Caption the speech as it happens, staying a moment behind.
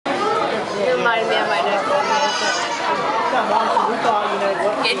reminded me of my next one.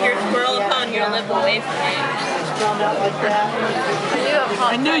 Get your squirrel upon your lip away from me.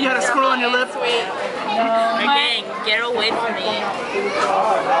 I knew you had a squirrel on your lip. Sweet. Again, get away from me.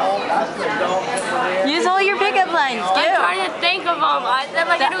 Use all your pickup lines. I'm trying to think of them. I said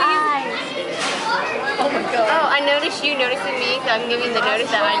like I don't use. Oh, I noticed you noticing me, so I'm giving the notice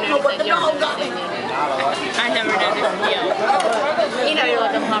that I noticed that you're noticing me. I never noticed you. You know you're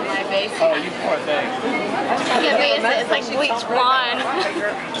looking upon my face. Oh, you poor thing. Yeah, but it's like bleach blonde.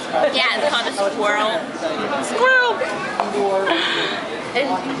 Yeah, it's called a squirrel. Squirrel! Is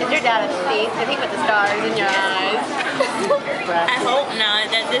your dad asleep? Did he put the stars in your eyes? I hope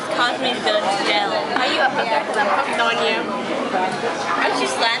not. That this caused me to go to jail. Are you up there? Because I'm hooked on you. I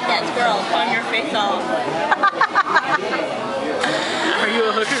just slapped that squirrel upon your face off. Are you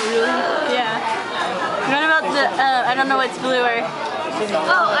a hooker, really? Yeah. What about the, I don't know what's bluer.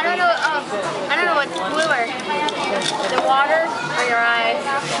 Oh, I don't know what's bluer. The water or your eyes?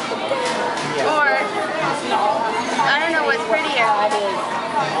 Or, I don't know what's prettier. The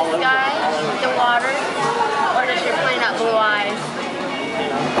sky, the water, or just your plain out blue eyes?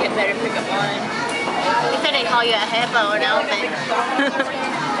 You better pick up line. They said they call you a hippo or an elephant.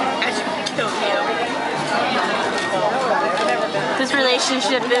 I should kill you. This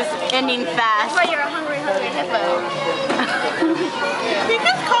relationship is ending That's fast. why you're a hungry hippo. You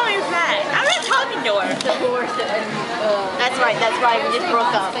just call me fat. I'm not talking to her. That's right, that's why we just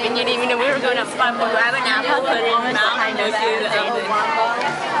broke up. And you didn't even know we were going to fight. Grab an apple, put it in your mouth, and go to the oven.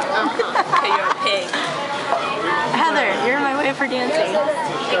 So you're a pig. Heather, you're my way for dancing.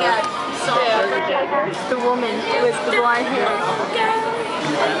 The woman with the blonde hair.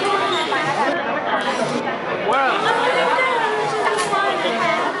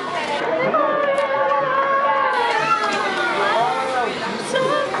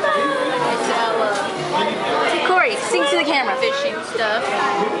 Corey, sing to the camera. Fishing stuff.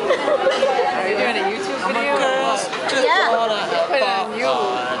 Are you doing a YouTube video? Yeah. Put it on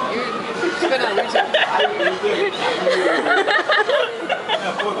Put it on YouTube.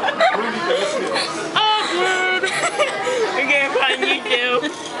 Awkward. We're gonna put on YouTube.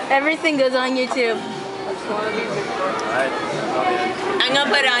 Everything goes on YouTube. I'm gonna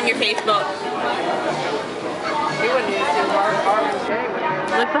put it on your Facebook.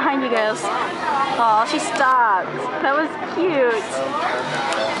 Look behind you guys. Oh, she stopped. That was cute.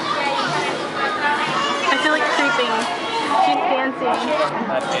 I feel like creeping. She's dancing.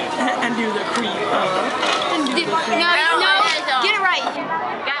 And do the creep. No, get it right.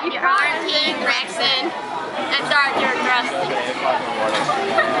 Got your auntie, Rexon, and start your thrusting.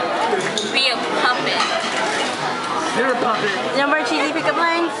 Be a puppet. You're a puppet. No more cheesy pickup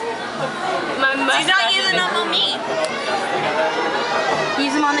lines? She's not using them on me.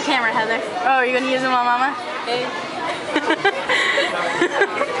 Use them on the camera, Heather. Oh, are you going to use them on Mama?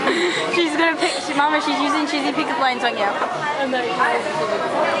 She's going to pick, Mama, she's using cheesy pickup lines on you.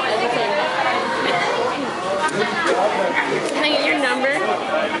 Can I get your number?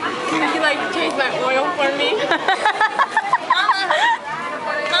 Would you like to change my oil for me?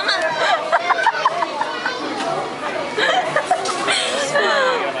 Mama.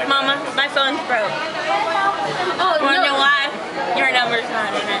 Mama, my phone's broke. Oh, Wanna no. know why? Your number's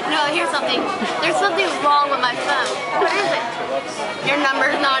not in it. No, here's something. There's something wrong with my phone. What is it? Your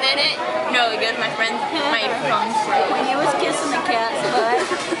number's not in it? No, because my phone's broke. When you was kissing the cat's butt,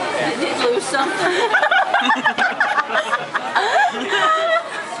 did it lose something?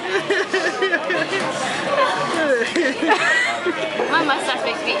 My mustache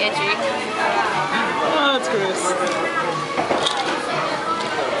makes me itchy. Oh, that's gross.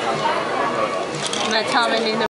 I'm going to tell him I need the